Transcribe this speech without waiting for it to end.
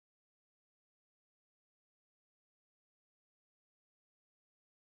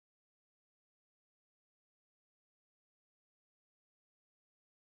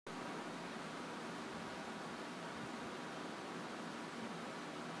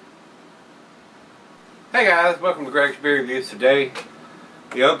Hey guys, welcome to Gregsbeerreviews today.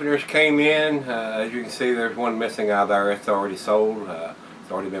 The openers came in. As you can see, there's one missing out there. It's already sold. It's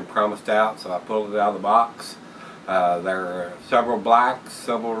already been promised out, so I pulled it out of the box. There are several blacks,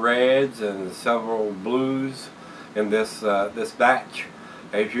 several reds, and several blues in this batch.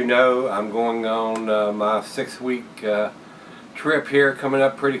 As you know, I'm going on my 6-week trip here, coming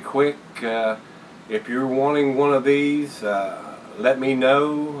up pretty quick. If you're wanting one of these, let me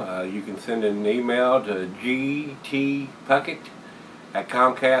know. You can send an email to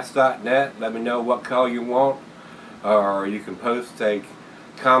gtpuckett@comcast.net. Let me know what color you want, or you can post a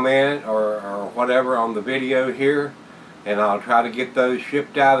comment or whatever on the video here, and I'll try to get those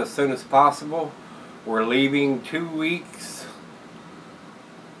shipped out as soon as possible. We're leaving 2 weeks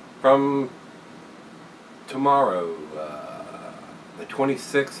from tomorrow, the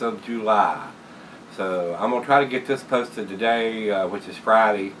 26th of July. So I'm going to try to get this posted today, which is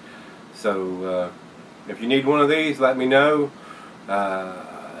Friday. So if you need one of these, let me know.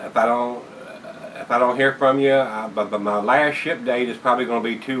 If I don't hear from you, but my last ship date is probably going to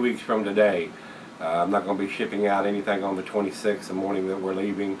be 2 weeks from today. I'm not going to be shipping out anything on the 26th, the morning that we're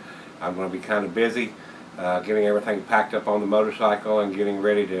leaving. I'm going to be kind of busy getting everything packed up on the motorcycle and getting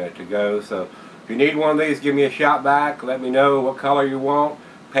ready to go. So if you need one of these, give me a shout back. Let me know what color you want.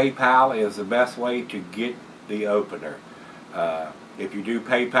 PayPal is the best way to get the opener. If you do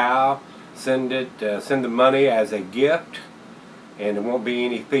PayPal, send the money as a gift, and there won't be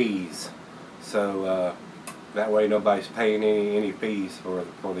any fees. So that way nobody's paying any fees for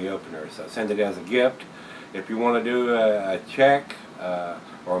the opener. So send it as a gift. If you want to do a check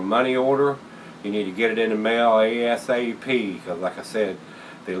or a money order, you need to get it in the mail ASAP, because like I said,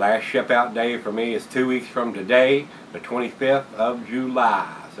 the last ship out day for me is 2 weeks from today, the 25th of July.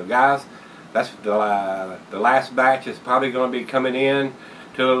 So guys, that's the last batch is probably going to be coming in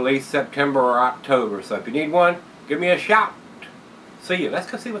till at least September or October. So if you need one, give me a shout. See you. Let's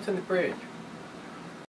go see what's in the fridge.